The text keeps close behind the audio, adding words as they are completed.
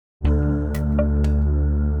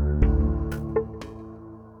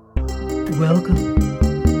Welcome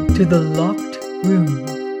to the Locked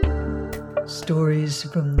Room. Stories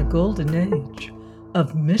from the golden age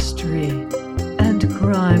of mystery and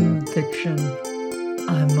crime fiction.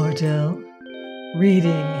 I'm Martell,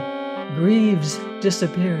 reading Greave's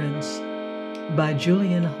Disappearance by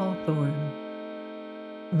Julian Hawthorne.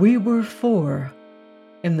 We were four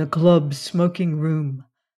in the club smoking room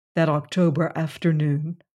that October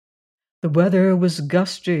afternoon. The weather was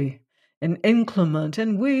gusty and inclement,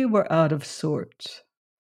 and we were out of sorts.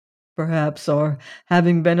 Perhaps our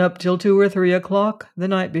having been up till 2 or 3 o'clock the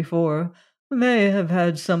night before may have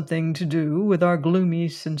had something to do with our gloomy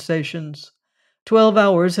sensations. 12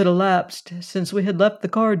 hours had elapsed since we had left the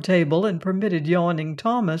card table and permitted yawning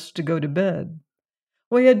Thomas to go to bed.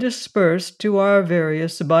 We had dispersed to our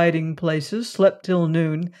various abiding places, slept till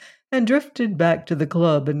noon, and drifted back to the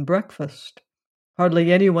club and breakfast.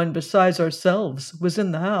 Hardly anyone besides ourselves was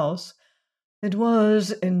in the house. It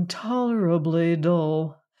was intolerably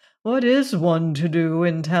dull. What is one to do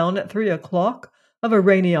in town at 3 o'clock of a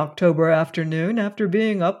rainy October afternoon after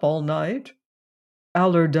being up all night?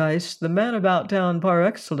 Allardyce, the man about town par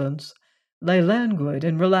excellence, lay languid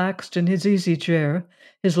and relaxed in his easy chair,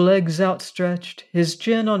 his legs outstretched, his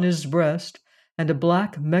chin on his breast, and a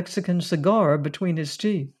black Mexican cigar between his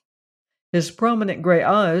teeth. His prominent gray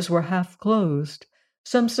eyes were half closed.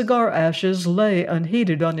 Some cigar ashes lay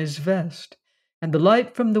unheeded on his vest, and the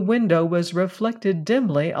light from the window was reflected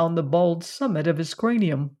dimly on the bald summit of his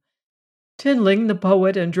cranium. Tinling, the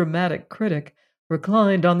poet and dramatic critic,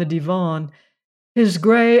 reclined on the divan, his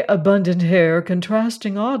gray, abundant hair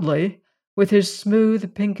contrasting oddly with his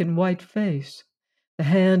smooth pink and white face. The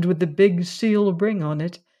hand with the big seal ring on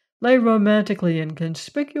it lay romantically and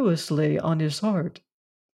conspicuously on his heart.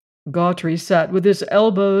 Gautry sat with his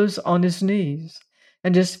elbows on his knees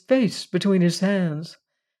and his face between his hands,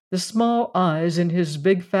 the small eyes in his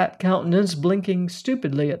big fat countenance blinking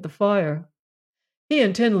stupidly at the fire. He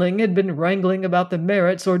and Tinling had been wrangling about the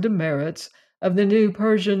merits or demerits of the new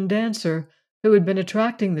Persian dancer who had been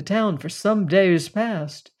attracting the town for some days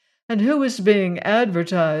past, and who was being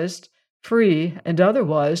advertised, free and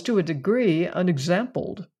otherwise, to a degree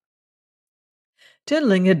unexampled.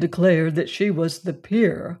 Tinling had declared that she was the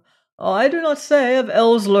peer, I do not say of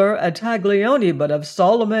Ellsler at Taglioni, but of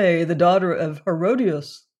Salome, the daughter of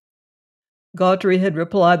Herodias. Gautry had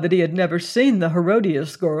replied that he had never seen the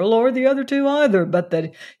Herodias girl, or the other two either, but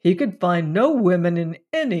that he could find no women in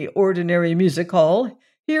any ordinary music hall,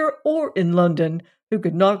 here or in London, who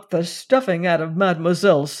could knock the stuffing out of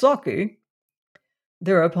Mademoiselle Saki.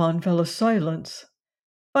 Thereupon fell a silence,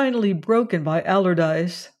 finally broken by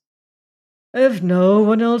Allardyce. "If no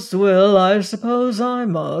one else will, I suppose I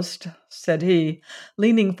must," said he,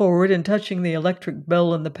 leaning forward and touching the electric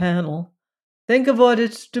bell in the panel. "Think of what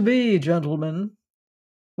it's to be, gentlemen."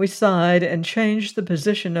 We sighed and changed the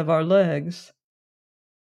position of our legs.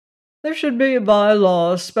 "There should be a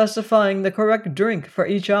by-law specifying the correct drink for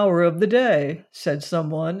each hour of the day," said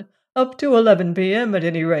someone. "Up to 11 p.m. at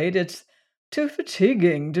any rate. It's too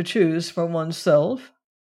fatiguing to choose for oneself."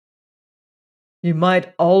 "You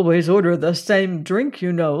might always order the same drink,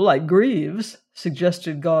 you know, like Greave's,"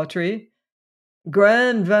 suggested Gautry.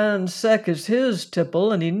 "Grand Van Sec is his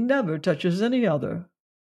tipple, and he never touches any other."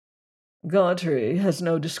 "Gautry has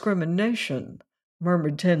no discrimination,"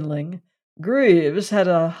 murmured Tinling. "Greaves had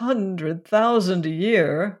 100,000 a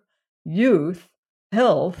year, youth,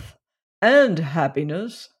 health, and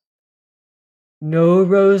happiness." "No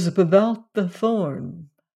rose without the thorn,"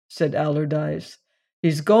 said Allardyce.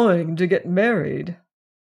 "He's going to get married."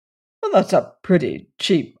 "Well, that's a pretty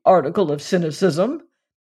cheap article of cynicism."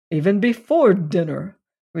 "Even before dinner,"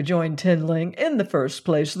 rejoined Tinling. "In the first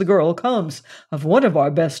place, the girl comes of one of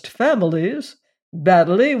our best families.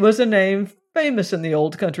 Baddeley was a name famous in the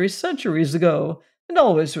old country centuries ago, and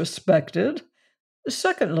always respected.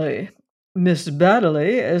 Secondly, Miss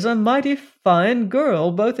Baddeley is a mighty fine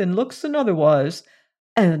girl, both in looks and otherwise.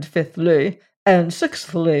 And fifthly, and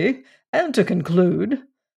sixthly, and to conclude,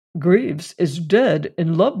 Greaves is dead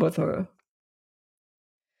in love with her."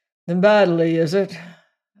 "Baddeley, is it?"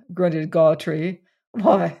 grunted Gautry.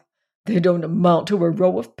 "Why, they don't amount to a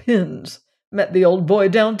row of pins. Met the old boy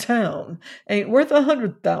downtown. Ain't worth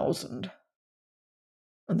 100,000.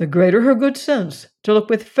 "The greater her good sense to look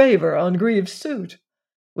with favor on Greave's suit,"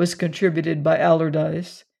 was contributed by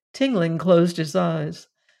Allardyce. Tinling closed his eyes.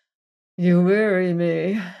 "You weary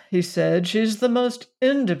me," he said. "She's the most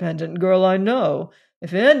independent girl I know.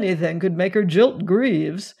 If anything could make her jilt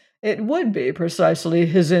Greaves, it would be precisely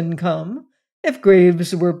his income. If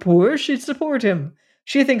Greaves were poor, she'd support him.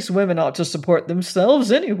 She thinks women ought to support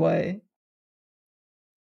themselves anyway."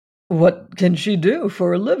 "What can she do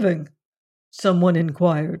for a living?" Someone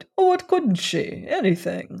inquired. "Oh, what couldn't she?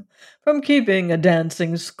 Anything. From keeping a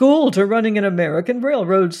dancing school to running an American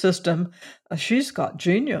railroad system. She's got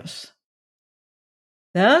genius."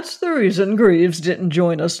 "That's the reason Greaves didn't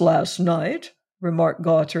join us last night," remarked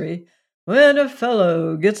Gautry. "When a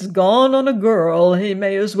fellow gets gone on a girl, he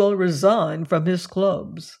may as well resign from his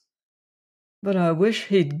clubs." "But I wish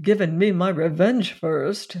he'd given me my revenge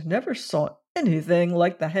first. Never saw anything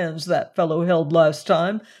like the hands that fellow held last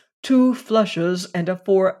time. 2 flushes and a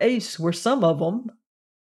 4-ace were some of 'em."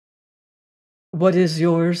 "What is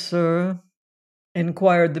yours, sir?"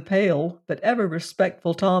 inquired the pale but ever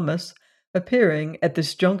respectful Thomas, appearing at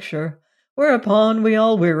this juncture, whereupon we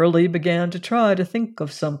all wearily began to try to think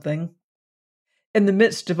of something. In the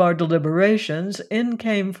midst of our deliberations, in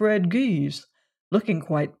came Fred Gies, looking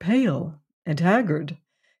quite pale and haggard.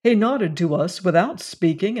 He nodded to us without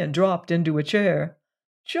speaking and dropped into a chair.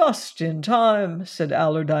 "Just in time," said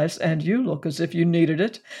Allardyce, "and you look as if you needed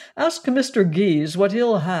it. Ask Mr. Gies what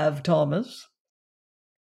he'll have, Thomas."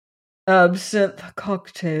 "Absinthe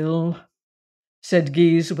cocktail," said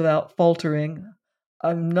Gies without faltering.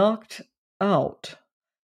 "I'm knocked out.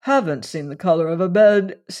 Haven't seen the color of a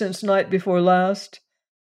bed since night before last.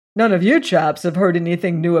 None of you chaps have heard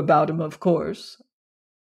anything new about him, of course."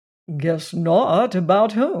 "Guess not.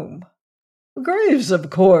 About whom?" "Greaves, of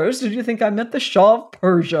course. Did you think I meant the Shah of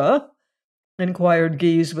Persia?" inquired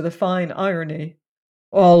Gies with a fine irony.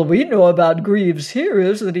 "All we know about Greaves here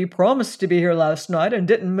is that he promised to be here last night and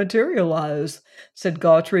didn't materialize," said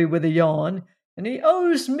Gautry with a yawn, "and he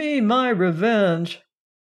owes me my revenge."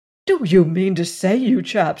 "Do you mean to say you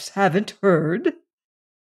chaps haven't heard?"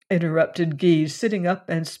 interrupted Gies, sitting up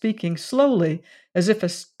and speaking slowly, as if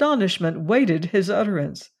astonishment weighted his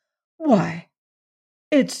utterance. "Why,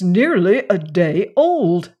 it's nearly a day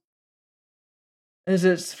old." "Is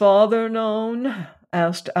its father known?"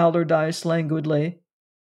 asked Allardyce languidly.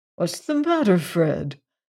 "What's the matter, Fred?"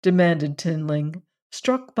 demanded Tinling,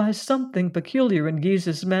 struck by something peculiar in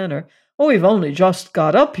Gies's manner. "Oh, we've only just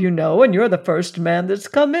got up, you know, and you're the first man that's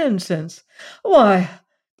come in since—" "Why,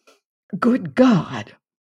 good God,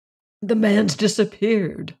 the man's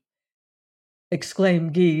disappeared!"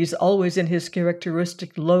 exclaimed Gies, always in his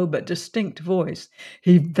characteristic low but distinct voice.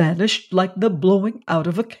 "He vanished like the blowing out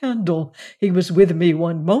of a candle. He was with me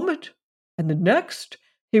one moment, and the next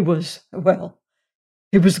he was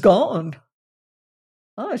gone."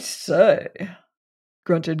 "I say,"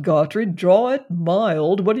 grunted Gautry, "draw it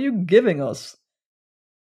mild. What are you giving us?"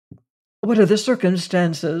 "What are the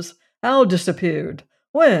circumstances? How disappeared?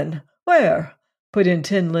 When? Where?" put in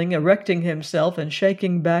Tinling, erecting himself and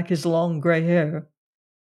shaking back his long grey hair.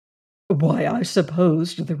 "Why, I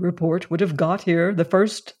supposed the report would have got here the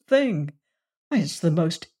first thing. It's the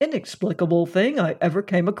most inexplicable thing I ever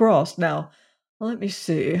came across. Now, let me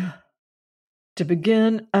see. To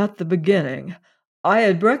begin at the beginning, I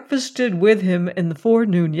had breakfasted with him in the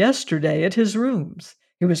forenoon yesterday at his rooms.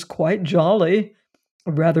 He was quite jolly,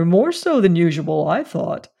 rather more so than usual, I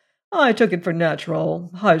thought. I took it for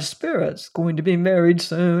natural, high spirits, going to be married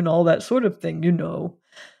soon, all that sort of thing, you know.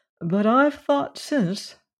 But I've thought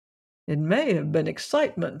since it may have been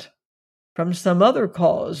excitement, from some other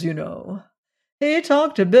cause, you know. He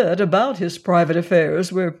talked a bit about his private affairs.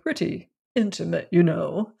 We're pretty intimate, you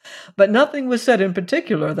know. But nothing was said in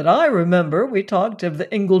particular that I remember. We talked of the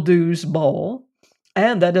Ingledews ball,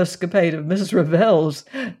 and that escapade of Mrs. Ravel's,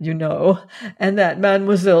 you know, and that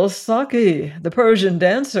Mademoiselle Saki, the Persian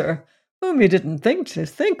dancer, whom he didn't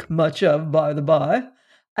think much of, by the by,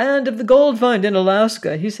 and of the gold find in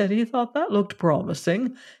Alaska. He said he thought that looked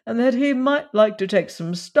promising, and that he might like to take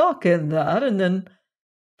some stock in that, and then,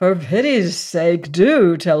 for pity's sake,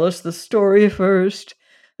 do tell us the story first,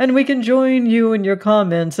 and we can join you in your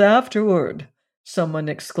comments afterward," someone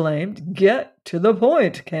exclaimed. "Get to the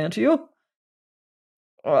point, can't you?"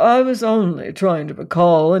 "I was only trying to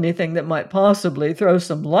recall anything that might possibly throw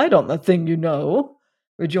some light on the thing, you know,"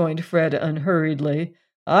 rejoined Fred unhurriedly.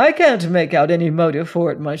 "I can't make out any motive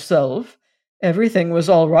for it myself. Everything was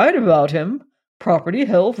all right about him. Property,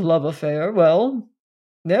 health, love affair, well,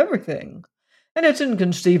 everything. And it's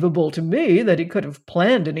inconceivable to me that he could have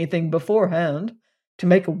planned anything beforehand, to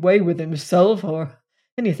make away with himself or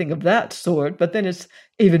anything of that sort. But then it's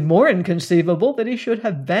even more inconceivable that he should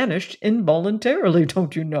have vanished involuntarily,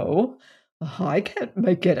 don't you know? I can't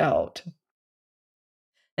make it out."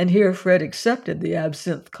 And here Fred accepted the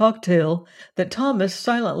absinthe cocktail that Thomas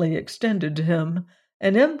silently extended to him,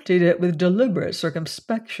 and emptied it with deliberate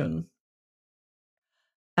circumspection.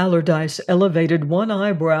 Allardyce elevated one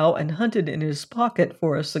eyebrow and hunted in his pocket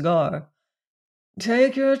for a cigar.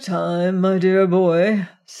 "Take your time, my dear boy,"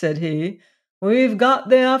 said he. We've got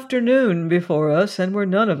the afternoon before us, and we're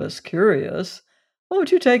none of us curious.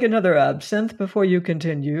 Won't you take another absinthe before you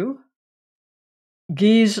continue?"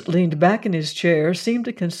 Guise leaned back in his chair, seemed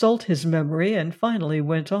to consult his memory, and finally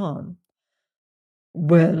went on.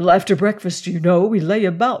 "Well, after breakfast, we lay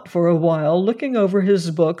about for a while, looking over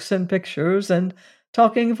his books and pictures and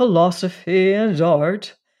talking philosophy and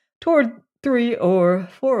art. Toward 3 or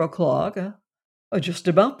 4 o'clock, just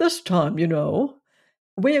about this time,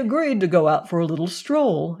 we agreed to go out for a little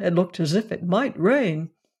stroll. It looked as if it might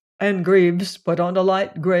rain, and Greaves put on a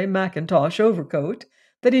light grey mackintosh overcoat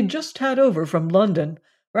that he'd just had over from London,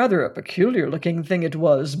 rather a peculiar-looking thing it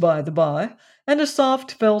was, by the by, and a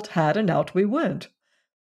soft felt hat, and out we went.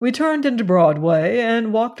 We turned into Broadway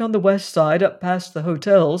and walked on the west side up past the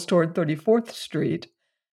hotels toward 34th Street.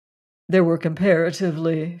 There were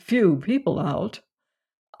comparatively few people out.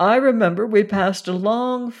 I remember we passed a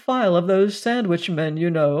long file of those sandwich men,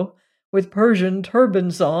 with Persian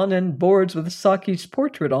turbans on and boards with Saki's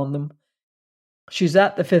portrait on them. She's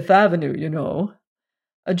at the Fifth Avenue.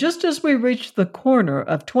 Just as we reached the corner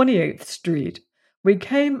of 28th Street, we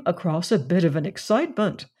came across a bit of an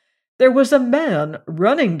excitement. There was a man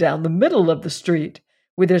running down the middle of the street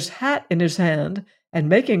with his hat in his hand and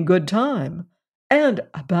making good time, and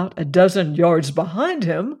about a dozen yards behind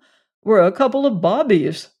him were a couple of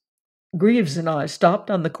bobbies. Greaves and I stopped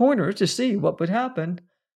on the corner to see what would happen.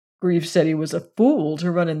 Greaves said he was a fool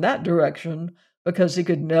to run in that direction because he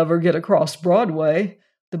could never get across Broadway.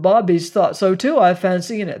 The bobbies thought so too, I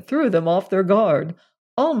fancy, and it threw them off their guard.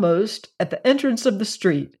 Almost at the entrance of the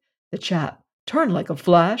street, the chap turned like a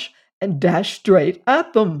flash and dashed straight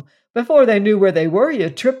at them. Before they knew where they were, he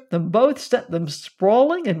had tripped them both, sent them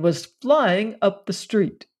sprawling, and was flying up the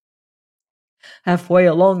street. Halfway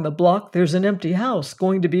along the block, there's an empty house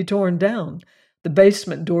going to be torn down. The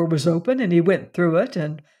basement door was open, and he went through it,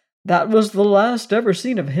 and that was the last ever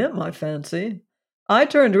seen of him, I fancy. I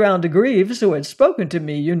turned round to Greaves, who had spoken to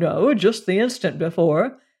me, just the instant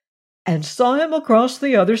before, and saw him across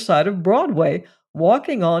the other side of Broadway,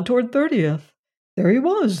 walking on toward 30th. There he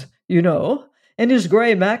was, in his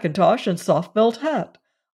grey mackintosh and soft felt hat.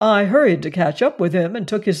 I hurried to catch up with him and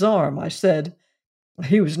took his arm. I said,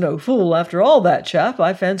 "He was no fool after all, that chap.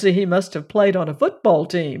 I fancy he must have played on a football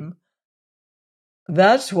team."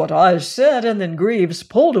 That's what I said, and then Greaves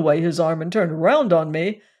pulled away his arm and turned round on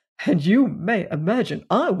me, and you may imagine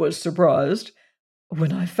I was surprised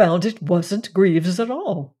when I found it wasn't Greaves at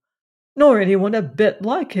all, nor anyone a bit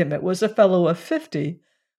like him. It was a fellow of 50,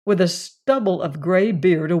 with a stubble of grey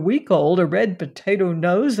beard, a week old, a red potato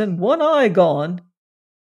nose, and one eye gone.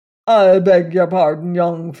 "I beg your pardon,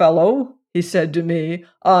 young fellow," he said to me.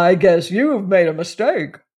 "I guess you've made a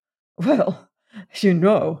mistake." Well,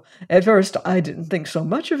 at first I didn't think so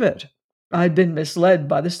much of it. I'd been misled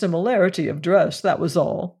by the similarity of dress, that was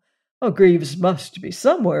all. Greaves must be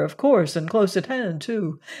somewhere, of course, and close at hand,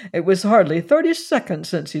 too. It was hardly 30 seconds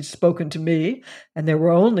since he'd spoken to me, and there were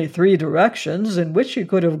only 3 directions in which he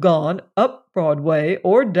could have gone, up Broadway,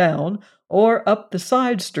 or down, or up the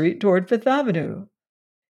side street toward Fifth Avenue.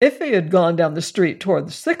 If he had gone down the street toward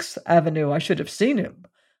the 6th Avenue, I should have seen him,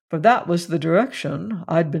 for that was the direction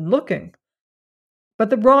I'd been looking. But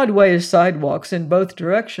the Broadway sidewalks in both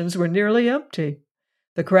directions were nearly empty,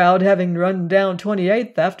 the crowd having run down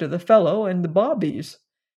 28th after the fellow and the bobbies.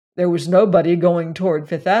 There was nobody going toward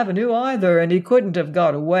Fifth Avenue either, and he couldn't have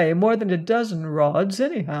got away more than a dozen rods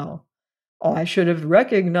anyhow. I should have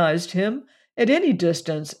recognized him at any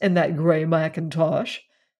distance in that grey mackintosh.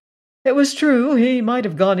 It was true he might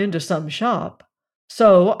have gone into some shop,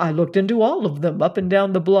 so I looked into all of them up and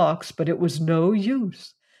down the blocks, but it was no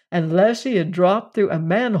use. Unless he had dropped through a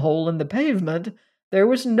manhole in the pavement, there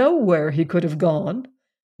was nowhere he could have gone.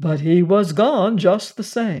 But he was gone just the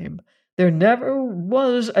same. There never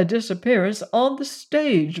was a disappearance on the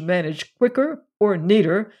stage managed quicker or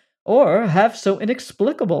neater or half so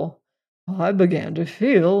inexplicable. I began to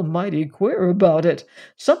feel mighty queer about it,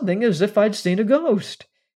 something as if I'd seen a ghost.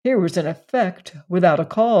 Here was an effect without a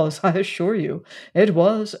cause, I assure you. It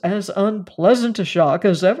was as unpleasant a shock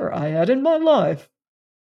as ever I had in my life.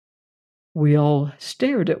 We all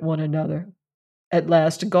stared at one another. At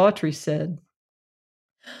last Gautry said,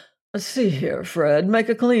 "See here, Fred, make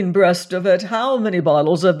a clean breast of it. How many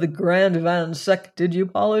bottles of the Grand Van Sec did you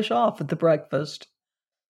polish off at the breakfast?"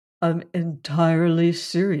 "I'm entirely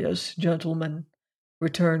serious, gentlemen,"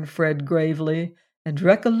 returned Fred gravely, "and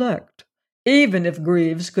recollect, even if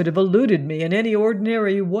Greaves could have eluded me in any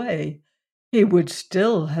ordinary way, he would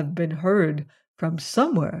still have been heard from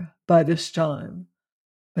somewhere by this time.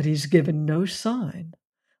 But he's given no sign.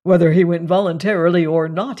 Whether he went voluntarily or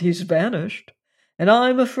not, he's vanished. and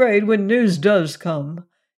I'm afraid when news does come,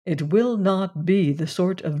 it will not be the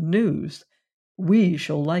sort of news we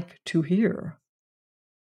shall like to hear."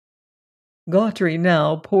 Gautry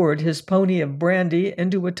now poured his pony of brandy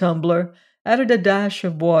into a tumbler, added a dash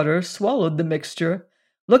of water, swallowed the mixture,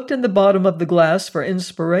 looked in the bottom of the glass for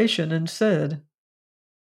inspiration, and said,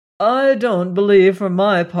 "I don't believe for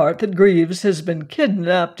my part that Greaves has been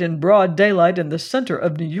kidnapped in broad daylight in the center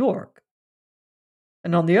of New York.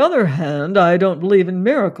 And on the other hand, I don't believe in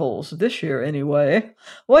miracles, this year anyway.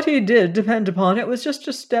 What he did, depend upon it, was just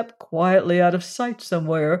to step quietly out of sight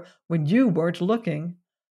somewhere when you weren't looking.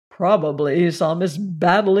 Probably he saw Miss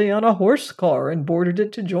Baddeley on a horse car and boarded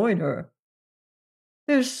it to join her."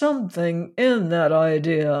 "There's something in that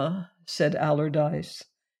idea," said Allardyce.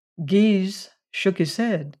 Guise shook his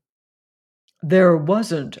head. "There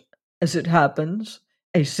wasn't, as it happens,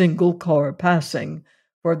 a single car passing,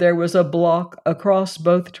 for there was a block across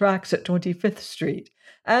both tracks at 25th Street.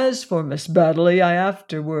 As for Miss Baddeley, I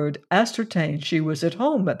afterward ascertained she was at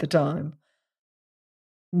home at the time.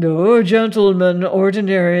 No, gentlemen,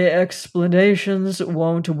 ordinary explanations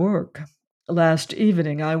won't work. Last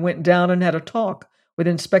evening I went down and had a talk with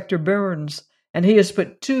Inspector Burns, and he has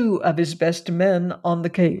put 2 of his best men on the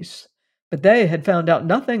case. But they had found out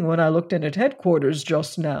nothing when I looked in at headquarters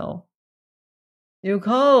just now." "You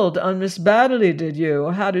called on Miss Baddeley, did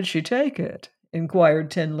you? How did she take it?" inquired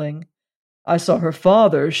Tinling. "I saw her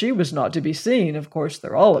father. She was not to be seen. Of course,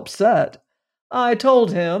 they're all upset. I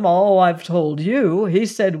told him all I've told you. He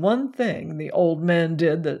said one thing, the old man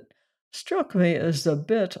did, that struck me as a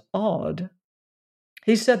bit odd.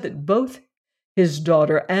 He said that both his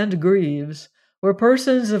daughter and Greaves were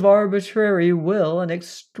persons of arbitrary will and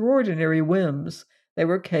extraordinary whims. They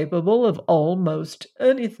were capable of almost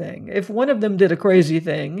anything. If one of them did a crazy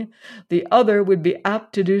thing, the other would be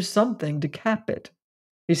apt to do something to cap it.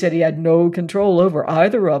 He said he had no control over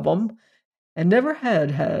either of them, and never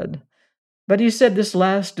had had. But he said this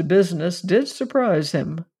last business did surprise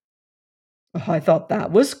him." "I thought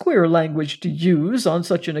that was queer language to use on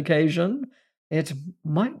such an occasion. It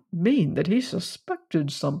might mean that he suspected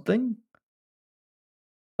something.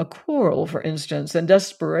 A quarrel, for instance, and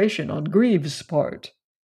desperation on Greaves' part.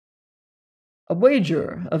 A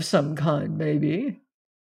wager of some kind, maybe.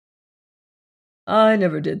 I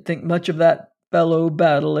never did think much of that fellow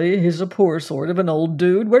Baddeley. He's a poor sort of an old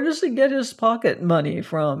dude. Where does he get his pocket money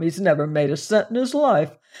from? He's never made a cent in his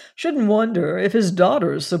life. Shouldn't wonder if his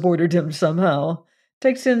daughters supported him somehow.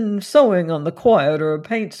 Takes in sewing on the quiet, or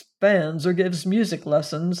paints fans, or gives music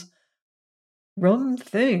lessons. Rum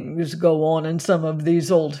things go on in some of these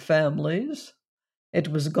old families." It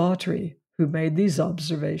was Gautry who made these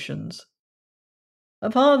observations.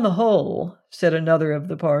 "Upon the whole," said another of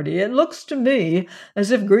the party, "it looks to me as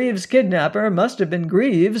if Greaves' kidnapper must have been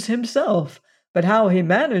Greaves himself, but how he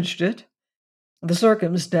managed it, the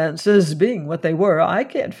circumstances being what they were, I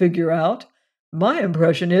can't figure out. My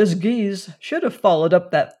impression is Guise should have followed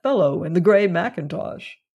up that fellow in the grey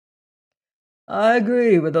mackintosh." "I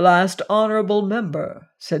agree with the last honourable member,"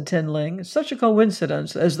 said Tinling. "Such a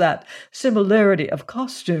coincidence as that similarity of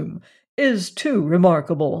costume is too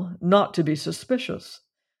remarkable not to be suspicious.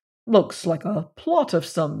 Looks like a plot of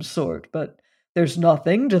some sort, but there's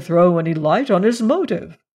nothing to throw any light on his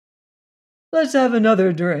motive." "Let's have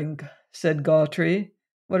another drink," said Gautry.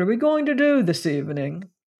 "What are we going to do this evening?"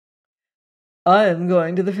 "I am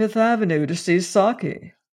going to the Fifth Avenue to see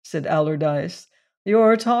Saki," said Allardyce.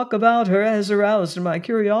 "Your talk about her has aroused my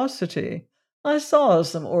curiosity. I saw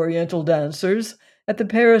some Oriental dancers at the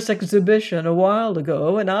Paris exhibition a while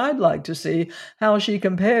ago, and I'd like to see how she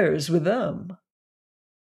compares with them."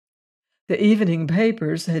 The evening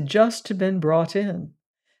papers had just been brought in,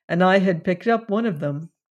 and I had picked up one of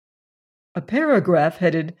them. A paragraph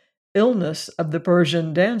headed "Illness of the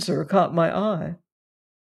Persian Dancer" caught my eye.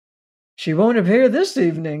 "She won't appear this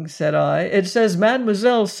evening," said I. "It says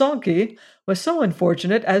Mademoiselle Saki was so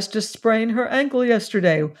unfortunate as to sprain her ankle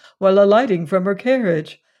yesterday while alighting from her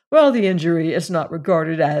carriage. While the injury is not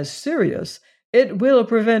regarded as serious, it will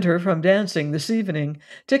prevent her from dancing this evening.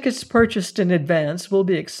 Tickets purchased in advance will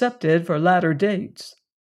be accepted for latter dates."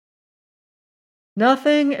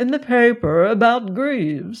 "Nothing in the paper about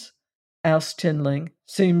Greaves?" asked Tinling.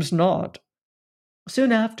 "Seems not."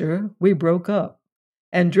 Soon after, we broke up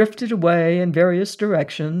and drifted away in various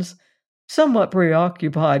directions, somewhat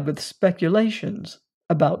preoccupied with speculations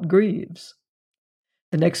about Greaves.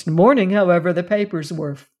 The next morning, however, the papers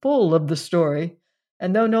were full of the story,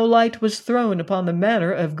 and though no light was thrown upon the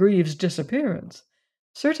manner of Greaves' disappearance,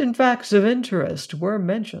 certain facts of interest were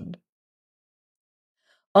mentioned.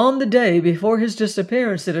 On the day before his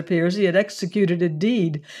disappearance, it appears, he had executed a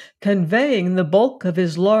deed conveying the bulk of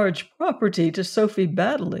his large property to Sophie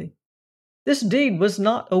Baddeley. This deed was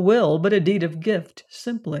not a will, but a deed of gift,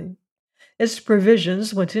 simply. Its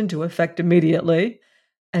provisions went into effect immediately,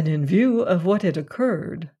 and in view of what had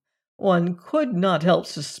occurred, one could not help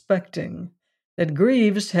suspecting that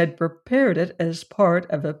Greaves had prepared it as part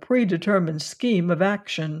of a predetermined scheme of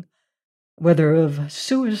action, whether of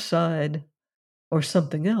suicide or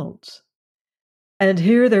something else. And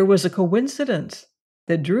here there was a coincidence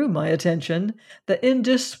that drew my attention. The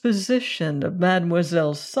indisposition of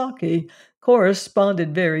Mademoiselle Saki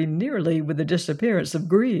corresponded very nearly with the disappearance of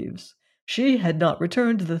Greaves. She had not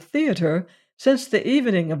returned to the theatre since the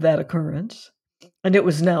evening of that occurrence, and it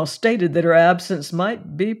was now stated that her absence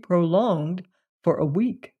might be prolonged for a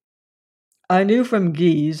week. I knew from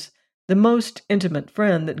Guise, the most intimate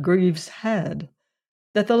friend that Greaves had,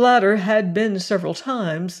 that the latter had been several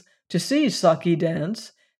times to see Saki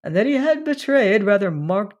dance, and that he had betrayed rather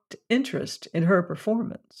marked interest in her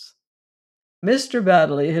performance. Mr.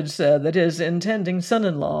 Baddeley had said that his intending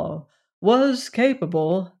son-in-law was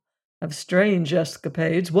capable of strange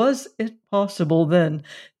escapades. Was it possible, then,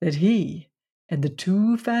 that he and the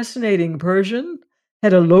too fascinating Persian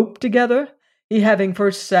had eloped together, he having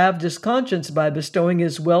first salved his conscience by bestowing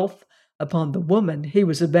his wealth upon the woman he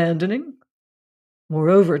was abandoning?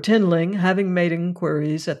 Moreover, Tinling, having made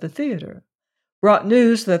inquiries at the theatre, brought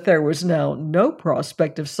news that there was now no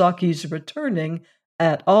prospect of Saki's returning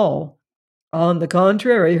at all. On the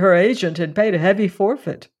contrary, her agent had paid a heavy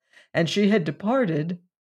forfeit, and she had departed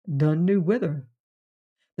none knew whither.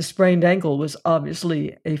 The sprained ankle was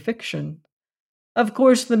obviously a fiction. Of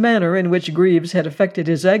course, the manner in which Greaves had effected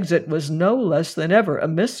his exit was no less than ever a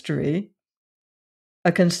mystery.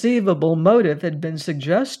 A conceivable motive had been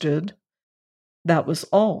suggested. That was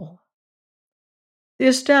all. The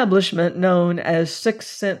establishment known as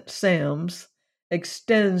 6-Cent Sam's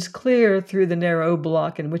extends clear through the narrow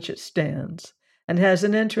block in which it stands, and has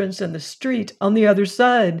an entrance in the street on the other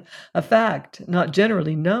side, a fact not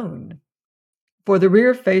generally known. For the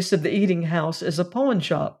rear face of the eating house is a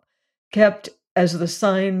pawnshop, kept, as the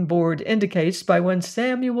signboard indicates, by one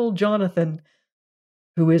Samuel Jonathan,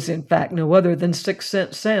 who is in fact no other than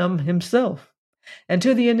 6-Cent Sam himself. And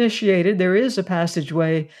to the initiated there is a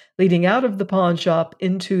passageway leading out of the pawnshop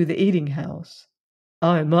into the eating house.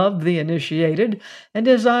 I am of the initiated, and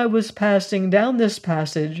as I was passing down this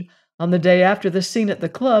passage on the day after the scene at the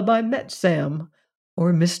club, I met Sam,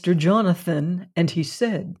 or Mr. Jonathan, and he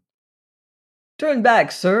said, "Turn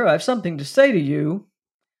back, sir, I've something to say to you."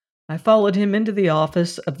 I followed him into the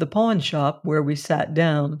office of the pawnshop, where we sat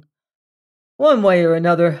down. "One way or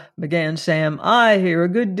another," began Sam, "I hear a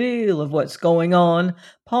good deal of what's going on.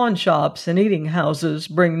 Pawnshops and eating houses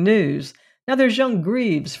bring news. Now there's young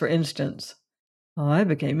Greaves, for instance." I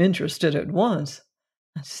became interested at once.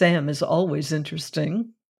 Sam is always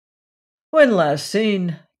interesting. "When last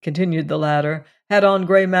seen," continued the latter, "had on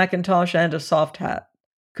grey mackintosh and a soft hat.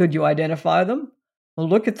 Could you identify them? Well,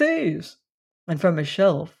 look at these." And from a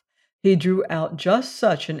shelf he drew out just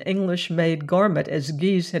such an English-made garment as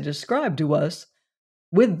Guise had described to us,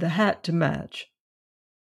 with the hat to match.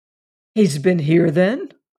 "He's been here, then?"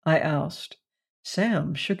 I asked.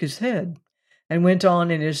 Sam shook his head and went on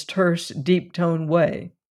in his terse, deep-toned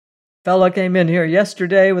way. "Fella came in here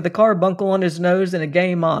yesterday with a carbuncle on his nose and a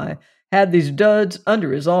game eye. Had these duds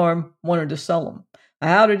under his arm, wanted to sell 'em.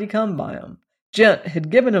 How did he come by 'em? Gent had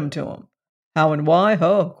given 'em to him. How and why?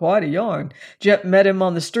 Oh, quite a yarn. Gent met him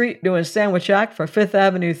on the street doing sandwich act for Fifth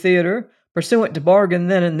Avenue Theater, pursuant to bargain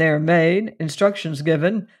then and there made, instructions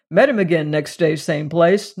given. Met him again next day, same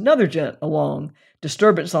place. Another gent along.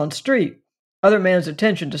 Disturbance on street. Other man's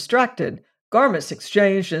attention distracted. Garments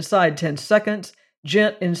exchanged inside 10 seconds.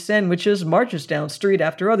 Gent in sandwiches marches down street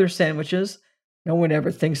after other sandwiches. No one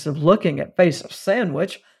ever thinks of looking at face of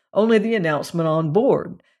sandwich, only the announcement on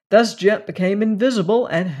board. Thus gent became invisible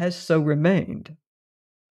and has so remained."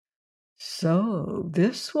 So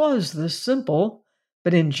this was the simple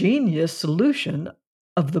but ingenious solution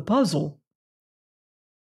of the puzzle.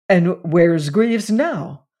 "And where's Greaves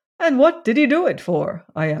now? And what did he do it for?"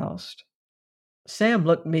 I asked. Sam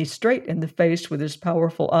looked me straight in the face with his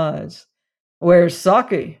powerful eyes. "Where's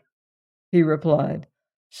Saki?" he replied.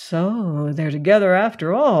 "So they're together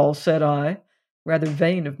after all," said I, rather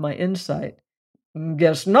vain of my insight.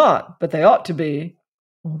 "Guess not, but they ought to be."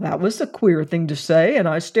 Well, that was a queer thing to say, and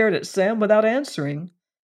I stared at Sam without answering.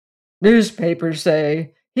 "Newspapers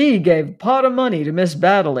say he gave a pot of money to Miss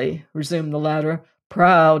Baddeley," resumed the latter.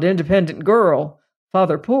 "Proud, independent girl,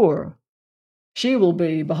 father poor. She will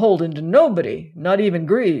be beholden to nobody, not even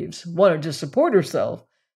Greaves. Wanted to support herself.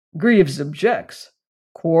 Greaves objects.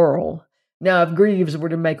 Quarrel. Now, if Greaves were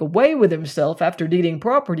to make away with himself after deeding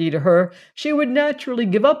property to her, she would naturally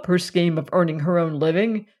give up her scheme of earning her own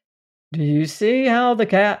living. Do you see how the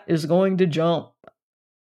cat is going to jump?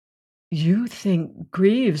 You think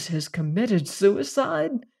Greaves has committed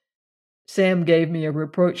suicide? Sam gave me a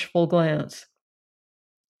reproachful glance.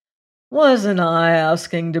 Wasn't I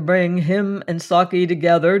asking to bring him and Saki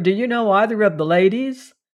together? Do you know either of the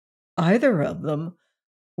ladies? Either of them?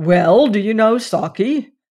 Well, do you know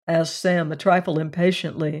Saki? Asked Sam a trifle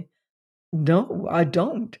impatiently. No, I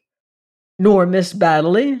don't. Nor Miss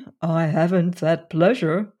Baddeley? I haven't that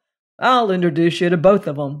pleasure. I'll introduce you to both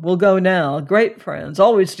of them. We'll go now. Great friends,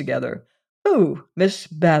 always together. Who, Miss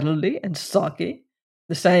Baddeley and Saki?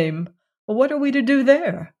 The same. Well, what are we to do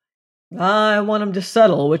there? I want 'em to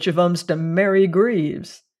settle which of 'em's to marry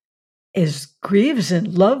Greaves. Is Greaves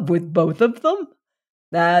in love with both of them?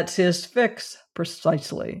 That's his fix,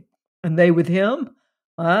 precisely. And they with him?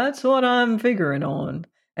 That's what I'm figuring on.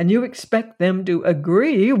 And you expect them to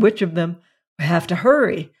agree which of them? We have to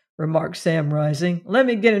hurry, remarked Sam, rising. Let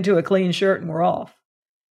me get into a clean shirt and we're off.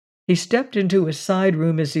 He stepped into a side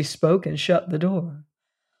room as he spoke and shut the door.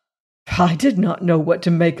 I did not know what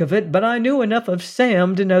to make of it, but I knew enough of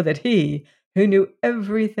Sam to know that he, who knew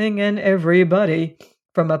everything and everybody,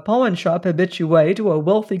 from a pawnshop habitué to a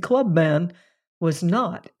wealthy clubman, was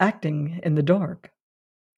not acting in the dark.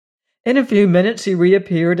 In a few minutes he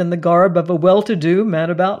reappeared in the garb of a well-to-do man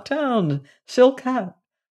about town, silk hat,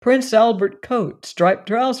 Prince Albert coat, striped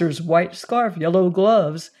trousers, white scarf, yellow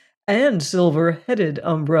gloves, and silver-headed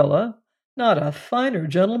umbrella. Not a finer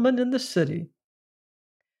gentleman in the city.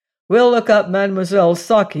 We'll look up Mademoiselle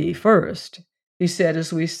Saki first, he said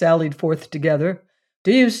as we sallied forth together.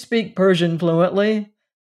 Do you speak Persian fluently?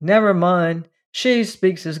 Never mind. She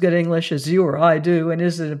speaks as good English as you or I do, and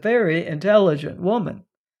is a very intelligent woman.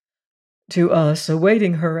 To us,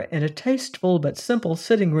 awaiting her in a tasteful but simple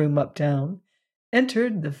sitting-room uptown,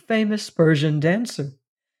 entered the famous Persian dancer.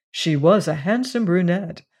 She was a handsome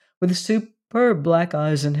brunette, with superb black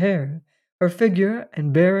eyes and hair. Her figure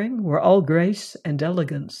and bearing were all grace and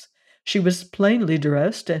elegance. She was plainly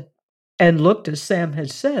dressed and looked, as Sam had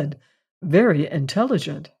said, very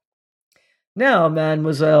intelligent. Now,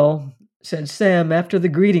 mademoiselle, said Sam after the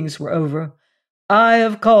greetings were over, I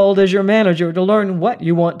have called as your manager to learn what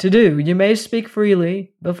you want to do. You may speak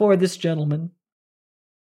freely before this gentleman.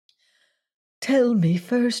 Tell me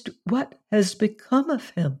first what has become of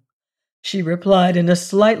him, she replied in a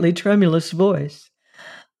slightly tremulous voice.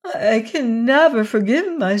 I can never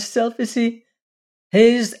forgive myself.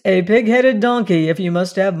 He's a pig-headed donkey, if you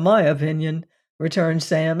must have my opinion, returned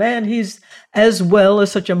Sam, and he's as well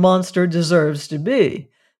as such a monster deserves to be.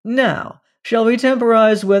 Now, shall we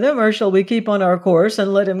temporize with him, or shall we keep on our course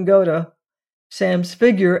and let him go to... Sam's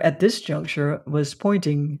figure at this juncture was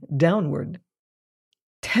pointing downward.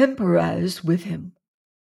 Temporize with him?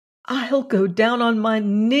 I'll go down on my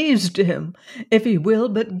knees to him, if he will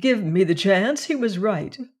but give me the chance. He was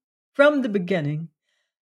right, from the beginning.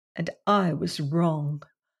 And I was wrong.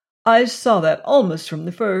 I saw that almost from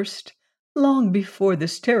the first, long before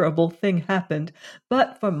this terrible thing happened.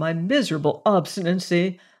 But for my miserable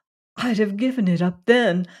obstinacy, I'd have given it up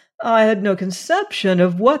then. I had no conception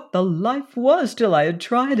of what the life was till I had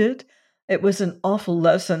tried it. It was an awful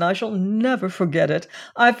lesson. I shall never forget it.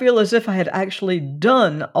 I feel as if I had actually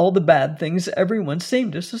done all the bad things everyone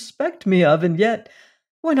seemed to suspect me of, and yet,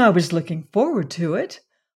 when I was looking forward to it,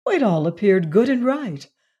 it all appeared good and right.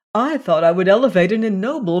 I thought I would elevate and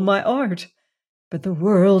ennoble my art. But the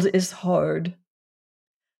world is hard.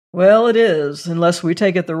 Well, it is, unless we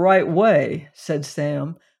take it the right way, said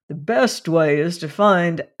Sam. The best way is to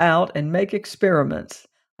find out and make experiments.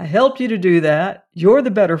 I helped you to do that. You're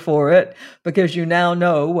the better for it, because you now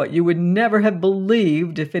know what you would never have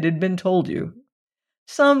believed if it had been told you.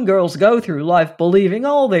 Some girls go through life believing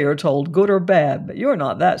all they are told, good or bad, but you're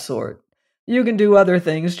not that sort. You can do other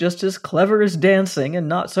things just as clever as dancing and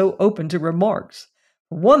not so open to remarks.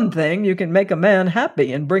 For one thing, you can make a man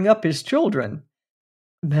happy and bring up his children.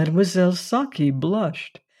 Mademoiselle Saki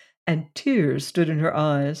blushed, and tears stood in her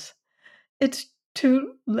eyes. It's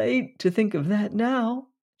too late to think of that now,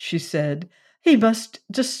 she said. He must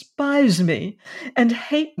despise me and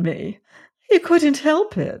hate me. He couldn't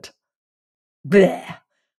help it. Bleh!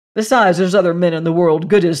 Besides, there's other men in the world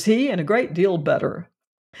good as he, and a great deal better.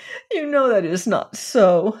 You know that is not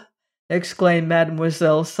so, exclaimed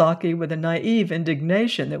Mademoiselle Saki with a naive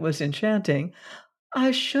indignation that was enchanting.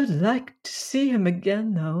 I should like to see him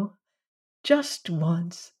again, though. Just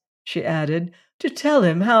once, she added, to tell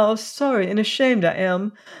him how sorry and ashamed I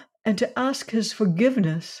am, and to ask his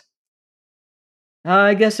forgiveness.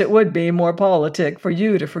 I guess it would be more politic for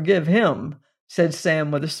you to forgive him, said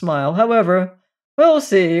Sam with a smile. However, we'll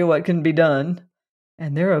see what can be done.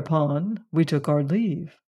 And thereupon we took our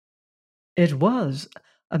leave. It was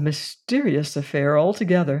a mysterious affair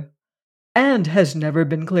altogether, and has never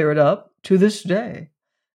been cleared up to this day.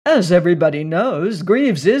 As everybody knows,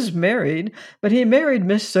 Greaves is married, but he married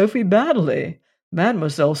Miss Sophie Baddeley.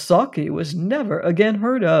 Mademoiselle Saki was never again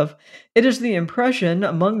heard of. It is the impression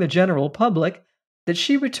among the general public that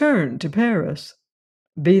she returned to Paris.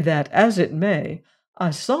 Be that as it may, I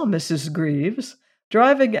saw Mrs. Greaves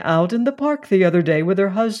driving out in the park the other day with her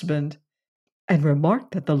husband, and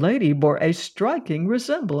remarked that the lady bore a striking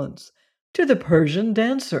resemblance to the Persian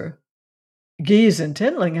dancer. Guise and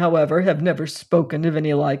Tinling, however, have never spoken of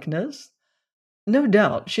any likeness. No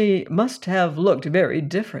doubt she must have looked very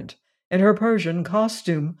different in her Persian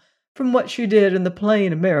costume from what she did in the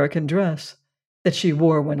plain American dress that she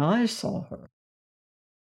wore when I saw her.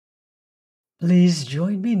 Please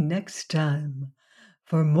join me next time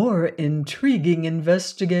for more intriguing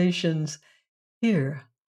investigations here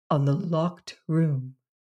on The Locked Room.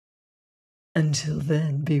 Until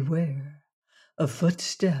then, beware of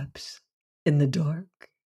footsteps in the dark.